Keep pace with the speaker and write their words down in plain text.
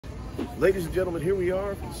Ladies and gentlemen, here we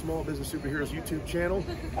are from the Small Business Superheroes YouTube channel.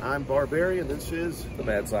 I'm Barbarian, this is the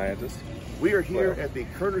Mad Scientist. We are here at the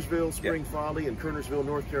Kernersville Spring Folly in Kernersville,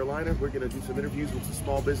 North Carolina. We're going to do some interviews with some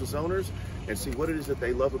small business owners and see what it is that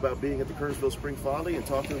they love about being at the Kernersville Spring Folly and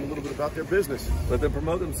talk to them a little bit about their business. Let them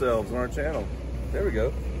promote themselves on our channel. There we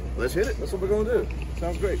go. Let's hit it. That's what we're going to do.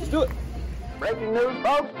 Sounds great. Let's do it. Breaking news,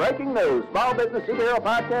 folks, breaking news. Small Business Superhero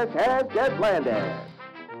Podcast has just landed.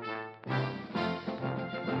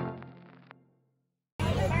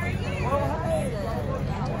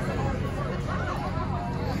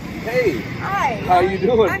 Hey. Hi. How you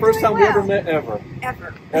doing? I'm First doing time we ever well. met ever.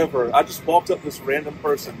 Ever. I just walked up this random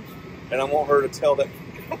person and I want her to tell that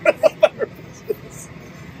about her business.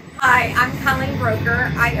 Hi, I'm Colleen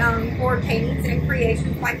Broker. I own Board Paintings and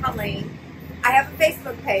Creations by Colleen. I have a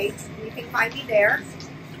Facebook page. You can find me there.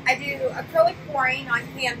 I do acrylic pouring on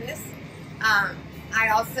canvas. I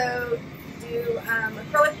also do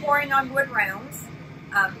acrylic pouring on wood rounds.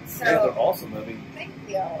 Yeah, they're awesome. I mean, thank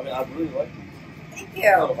you. I mean, I really like these. Thank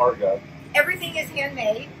you. I'm a hard guy. Everything is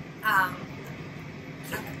handmade. I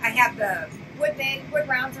have the wood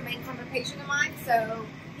rounds are made from a patient of mine, so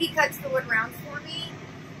he cuts the wood rounds for me.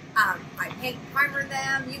 I paint primer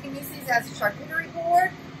them. You can use these as a charcuterie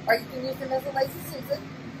board, or you can use them as a lazy Susan.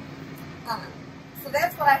 So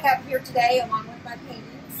that's what I have here today, along with my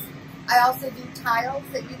paintings. I also do tiles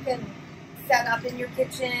that you can set up in your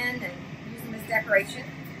kitchen and use them as decoration.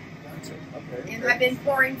 Gotcha. Okay. And I've been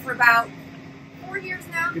pouring for about 4 years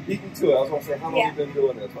now. You beat me to it. I was going to say, how long have you been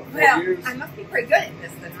doing this? About 4 Well, years? I must be pretty good at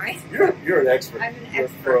this then, right? You're an expert. I'm an You're a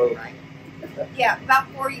expert, pro. right? Yeah, about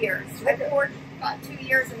 4 years. I poured about 2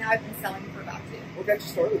 years, and now I've been selling for about 2. What got you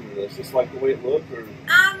started with this? Just like the way it looked, or?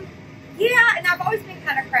 Yeah, and I've always been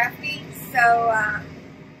kind of crafty, so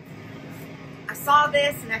I saw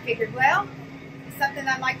this, and I figured, well, it's something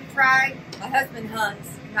I'd like to try. My husband hunts.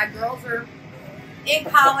 My girls are in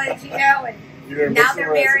college, you know, and now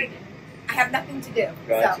they're married. I have nothing to do.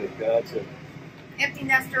 Gotcha, so, gotcha. Empty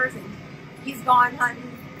nesters, and he's gone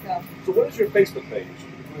hunting. So what is your Facebook page?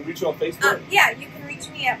 Can we reach you on Facebook? Yeah, you can reach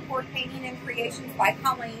me at Board Painting and Creations by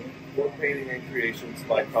Colleen. Board Painting and Creations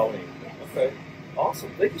by Colleen. Yes. Okay.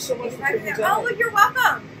 Awesome. Thank you so much for taking the time. Oh, well, you're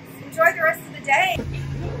welcome. Enjoy the rest of the day.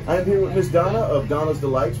 I'm here with Miss Donna of Donna's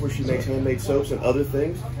Delights, where she makes handmade soaps and other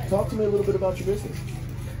things. Talk to me a little bit about your business.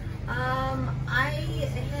 I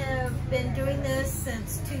have been doing this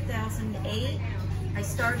since 2008. I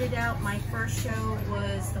started out, my first show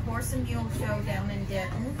was the Horse and Mule Show down in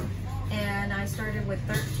Denton, and I started with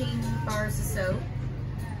 13 bars of soap,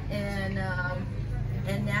 and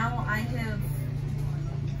now I have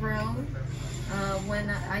grown. When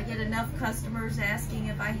I get enough customers asking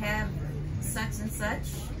if I have such and such,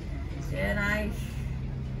 and I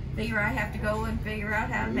figure I have to go and figure out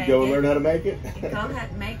how to make it. Go and learn how to make it? Go ahead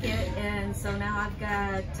and make it. And so now I've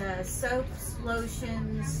got soaps,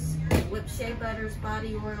 lotions, whipped shea butters,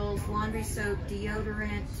 body oils, laundry soap,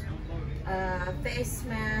 deodorant, face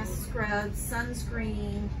masks, scrubs,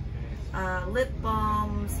 sunscreen, lip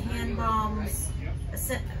balms, hand balms.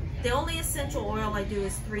 The only essential oil I do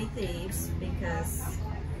is 3 Thieves, because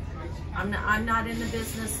I'm not in the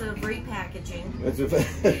business of repackaging.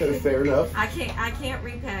 That's fair enough. I can't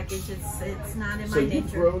repackage. It's not in my nature. So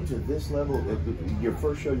you've grown to this level. Your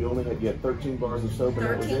first show, you had 13 bars of soap.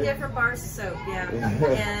 13 different bars of soap, yeah.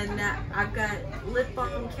 And I've got lip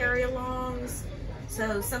balm carry-alongs,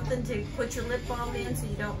 so something to put your lip balm in so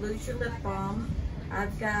you don't lose your lip balm.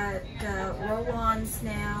 I've got roll-ons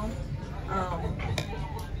now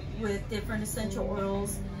with different essential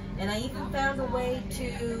oils, and I even found a way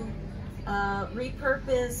to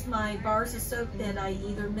repurpose my bars of soap that I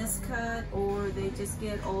either miscut or they just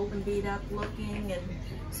get old and beat up looking, and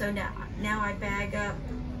so now I bag up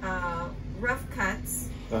rough cuts,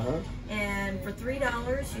 and for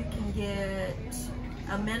 $3 you can get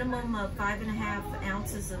a minimum of 5.5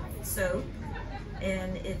 ounces of soap,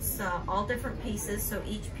 and it's all different pieces, so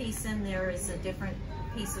each piece in there is a different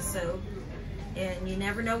piece of soap, and you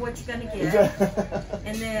never know what you're going to get.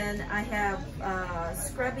 And then I have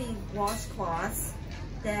scrubby washcloths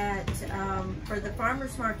that for the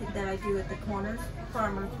farmers market that I do at the Corners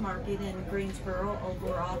Farmers Market in Greensboro,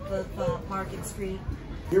 over off of Market Street.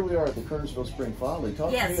 Here we are at the Kernersville Spring Folly.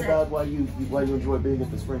 Talk to me about why you enjoy being at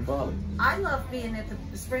the Spring Folly. I love being at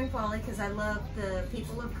the Spring Folly because I love the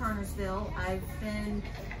people of Kernersville. I've been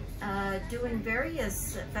doing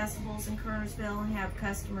various festivals in Kernersville and have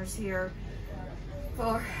customers here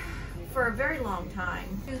for a very long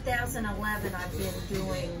time. 2011 I've been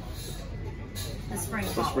doing the Spring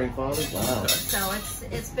Folly. The Spring Folly? Wow. So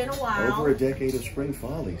it's been a while. Over a decade of Spring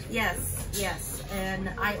Follies. Yes, yes. And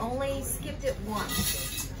I only skipped it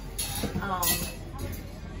once.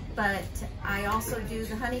 But I also do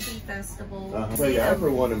the Honeybee Festival. So yeah, I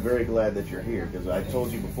for one am very glad that you're here because I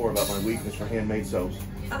told you before about my weakness for handmade soaps.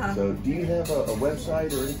 So do you have a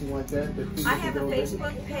website or anything like that? I have a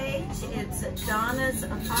Facebook page. It's Donna's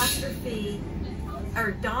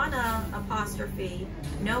Donna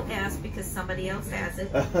no S because somebody else has it,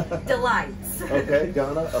 Delights. Okay,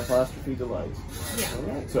 Donna Delights. Yeah. All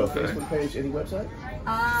right. So a Facebook page, any website?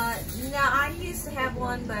 No, I used to have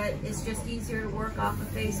one, but it's just easier to work off of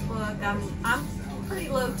Facebook. I'm pretty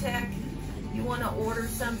low tech. You want to order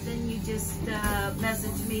something, you just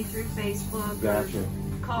message me through Facebook. Gotcha. Or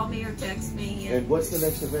call me or text me. And what's the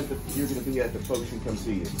next event that you're going to be at that folks can come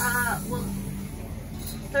see you? Well,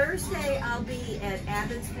 Thursday I'll be at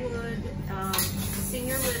Abbotswood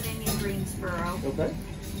Senior Living in Greensboro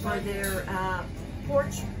for their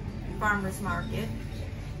porch farmers market.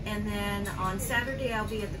 And then on Saturday I'll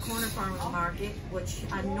be at the Corner Farmers Market, which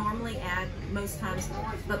I'm normally at most times.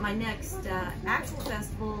 But my next actual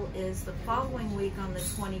festival is the following week on the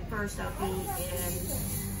 21st. I'll be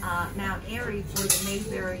in Mount Airy for the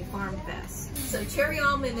Mayberry Farm Fest. So cherry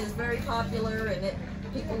almond is very popular and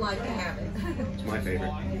people like to have it. It's my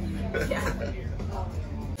favorite. Yeah.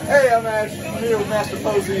 Hey, I'm Ash. I'm here with Master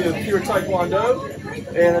Posey of Pure Taekwondo.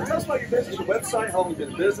 And tell us about your business, your website, how long you've been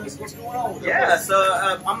in business, what's going on with so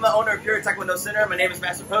I'm the owner of Pure Taekwondo Center. My name is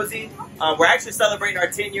Master Posey. We're actually celebrating our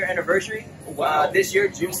 10-year anniversary this year,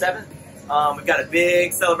 June 7th. We've got a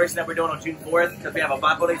big celebration that we're doing on June 4th because we have a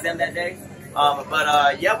bifold exam that day.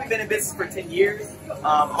 Yeah, we've been in business for 10 years.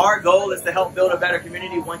 Our goal is to help build a better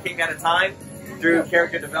community one kick at a time through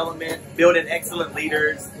character development, building excellent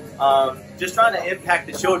leaders, just trying to impact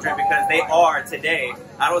the children because they are today.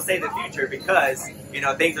 I don't say the future because, you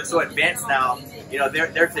know, things are so advanced now. You know,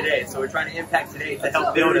 they're today. So we're trying to impact today to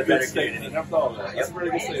help build a better community. That's a really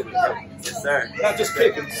good statement. Yes, sir. Not just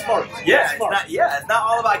kicking, smart. Yeah, it's not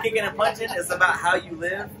all about kicking and punching. It's about how you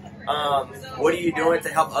live. What are you doing to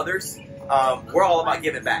help others? We're all about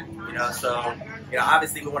giving back, you know, so, you know,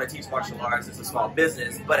 obviously we want to teach martial arts. It's a small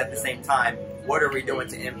business, but at the same time, what are we doing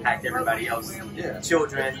to impact everybody else?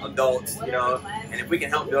 Children, adults, you know, and if we can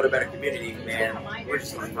help build a better community, man, we're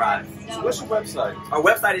just going to thrive. So what's your website? Our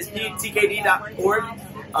website is tkd.org.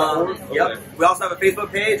 Yep. We also have a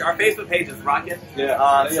Facebook page. Our Facebook page is rocking.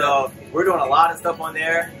 So we're doing a lot of stuff on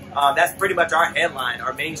there. That's pretty much our headline,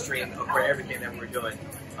 our mainstream for everything that we're doing.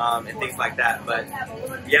 And things like that, but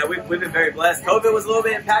yeah, we've been very blessed. COVID was a little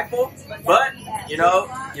bit impactful, but you know,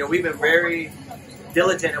 we've been very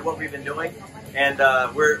diligent at what we've been doing, and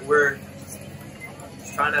we're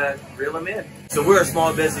trying to reel them in. So we're a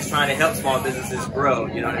small business trying to help small businesses grow.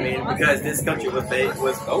 You know what I mean? Because this country was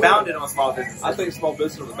founded on small businesses. I think small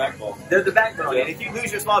businesses are the backbone. They're the backbone, and if you lose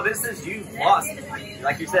your small business, you've lost,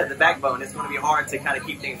 like you said, the backbone. It's going to be hard to kind of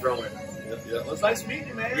keep things rolling. Well, it's nice meeting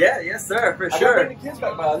you, man. Yeah, yes, sir, for sure. Bring the kids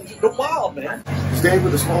back by. Go wild, man. Staying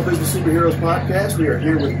with the Small Business Superheroes podcast, we are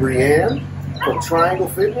here with Brianne from Triangle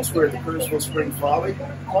Fitness. We're at the Kernersville Spring Folly.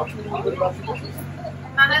 Talk to me a little bit about your business.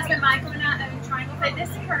 My husband Michael and I own Triangle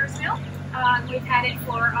Fitness in Kernersville. We've had it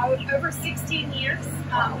for over 16 years.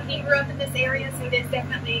 He grew up in this area, so it is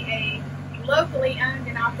definitely a locally owned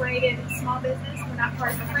and operated small business. We're not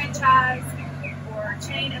part of a franchise or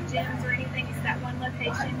chain of gyms or anything. It's that one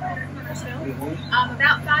location here in Kernersville.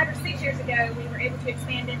 About 5 or 6 years ago, we were able to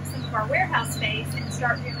expand into some of our warehouse space and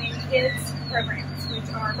start doing kids programs, which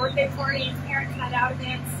are birthday parties, parents night out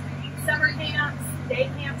events, summer camps, day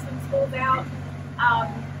camps when school's out,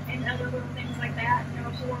 and other little things like that.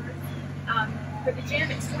 For the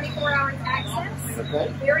gym, it's 24 hours access.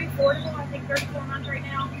 Very affordable. I think $34 a month right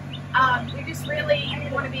now. We just really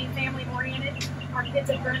want to be family oriented. Our kids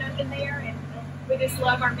have grown up in there, and we just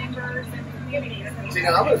love our members and the community. See,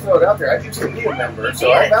 now I'm going to throw it out there. I used to be a member,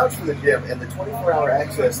 so I vouch for the gym, and the 24-hour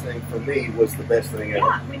access thing for me was the best thing ever.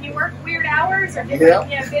 Yeah, when you work weird hours or different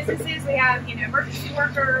businesses, we have emergency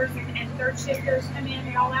workers and third shifters come in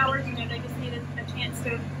at all hours. They just need a chance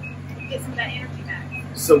to get some of that energy back.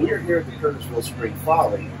 So we're here at the Kernersville Spring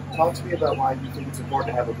Folly. Talk to me about why you think it's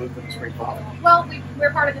important to have a booth at the Spring Folly. Well,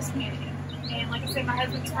 we're part of this community, and like I said, my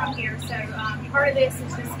husband's from here, so part of this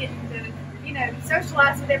is just getting to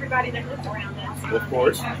socialize with everybody that lives around us. Of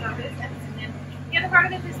course. And our business. And then the other part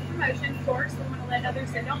of it is promotion, of course. We want to let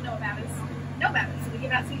others that don't know about us know about us. So we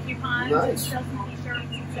give out some coupons, sell some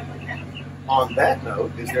t-shirts, and stuff like that. On that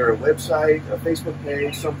note, is there a website, a Facebook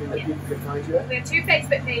page, something that people can find you at? We have 2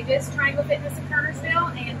 Facebook pages, Triangle Fitness in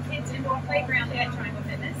Kernersville and Kids Indoor Playground at Triangle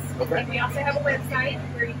Fitness. And we also have a website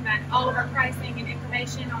where you can find all of our pricing and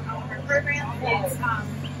information on all of our programs. It's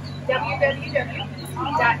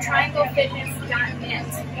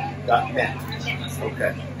www.trianglefitness.net. .net.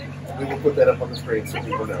 Okay. We will put that up on the screen so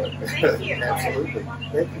people know it. Thank you. Absolutely.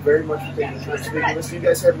 Thank you very much for taking the time to speak with us. Do you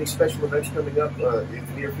guys have any special events coming up in the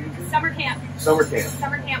near future? Summer camp. Summer camp.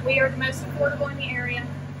 Summer camp. We are the most affordable in the area,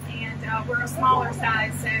 and we're a smaller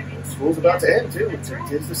size, so it's, School's about to end too. It's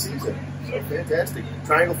the season. So fantastic.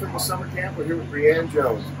 Triangle Fitness Summer Camp. We're here with Brianne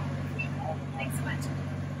Jones. Thanks so much.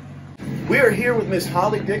 We are here with Miss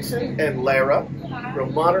Holly Dixon and Lara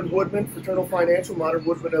from Modern Woodmen, Fraternal Financial, Modern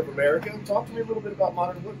Woodmen of America. Talk to me a little bit about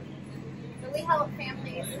Modern Woodmen. So we help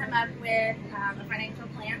families come up with a financial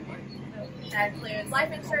plan that includes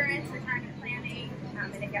life insurance, retirement planning,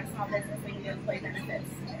 and if you have a small business, we can do employee benefits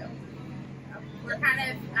too. We're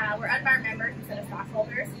we're unbound members instead of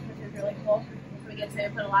stockholders, which is really cool. We get to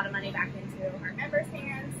put a lot of money back into our members'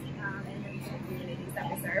 hands and into the communities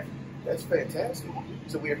that we serve. That's fantastic.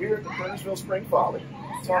 So we are here at the Kernersville Spring Folly.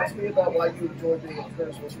 Talk to me about why you enjoy being at the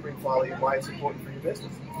Kernersville Spring Folly and why it's important for your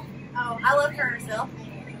business. Oh, I love Kernersville.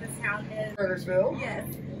 I think this town is... Kernersville? Yes.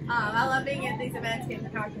 I love being at these events, getting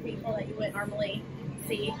to talk to people that you wouldn't normally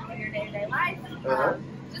see in your day-to-day life.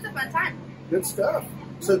 It's just a fun time. Good stuff.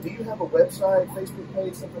 So do you have a website, Facebook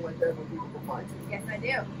page, something like that where people can find you? Yes, I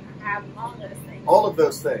do. I have all those things. All of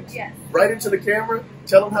those things? Yes. Right into the camera,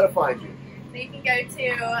 tell them how to find you. So you can go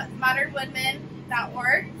to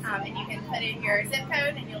modernwoodmen.org and you can put in your zip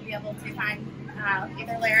code and you'll be able to find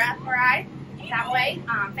either Lara or I that way.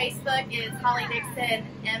 Facebook is Holly Dixon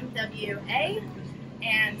MWA,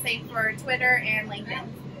 and same for Twitter and LinkedIn.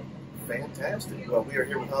 Fantastic. Well, we are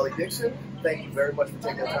here with Holly Dixon. Thank you very much for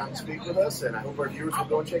taking the time to speak with us, and I hope our viewers will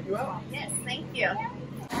go and check you out. Yes, thank you.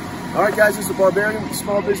 All right, guys, this is Barbarian with the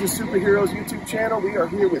Small Business Superheroes YouTube channel. We are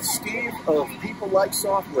here with Steve of People Like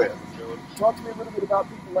Software. Talk to me a little bit about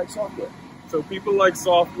People Like Software. So People Like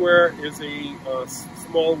Software is a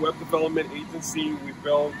small web development agency. We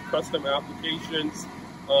build custom applications,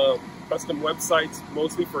 custom websites,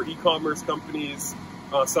 mostly for e-commerce companies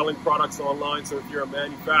selling products online. So if you're a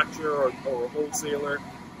manufacturer or a wholesaler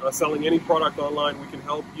selling any product online, we can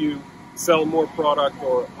help you sell more product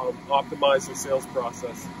or optimize your sales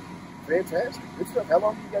process. Fantastic. Good stuff. How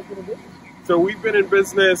long have you guys been in business? So we've been in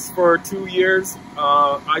business for 2 years.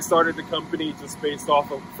 I started the company just based off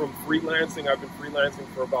from freelancing. I've been freelancing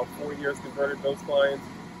for about 4 years, converted those clients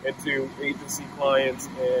into agency clients,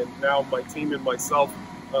 and now my team and myself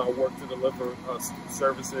work to deliver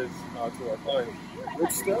services to our clients.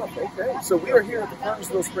 Good stuff. Okay. So we are here at the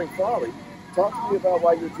Kernersville Spring Folly. Talk to me about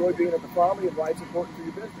why you enjoy being at the Folly and why it's important for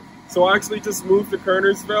your business. So I actually just moved to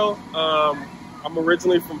Kernersville. I'm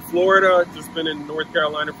originally from Florida, just been in North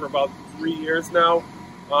Carolina for about 3 years now.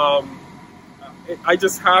 I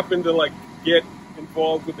just happened to get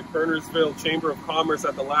involved with the Kernersville Chamber of Commerce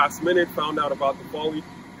at the last minute, found out about the Folly,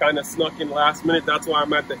 kind of snuck in last minute. That's why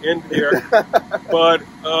I'm at the end here. But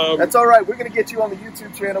that's all right. We're going to get you on the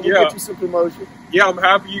YouTube channel. We'll get you some promotion. Yeah, I'm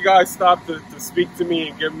happy you guys stopped to speak to me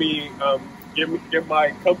and give me get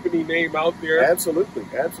my company name out there. Absolutely,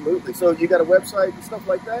 absolutely. So you got a website and stuff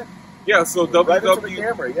like that? Yeah, so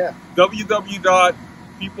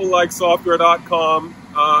www.peoplelikesoftware.com,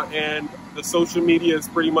 and the social media is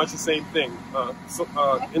pretty much the same thing.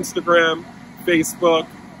 Instagram, Facebook,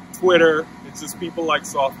 Twitter, it's just People Like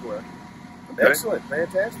Software. Okay. Excellent,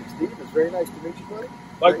 fantastic. Steve, it's very nice to meet you, buddy.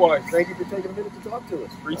 Likewise. Thank you for taking a minute to talk to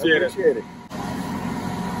us. Appreciate it.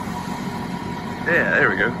 Yeah, there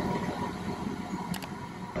we go.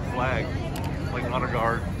 Flag, like honor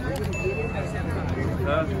guard.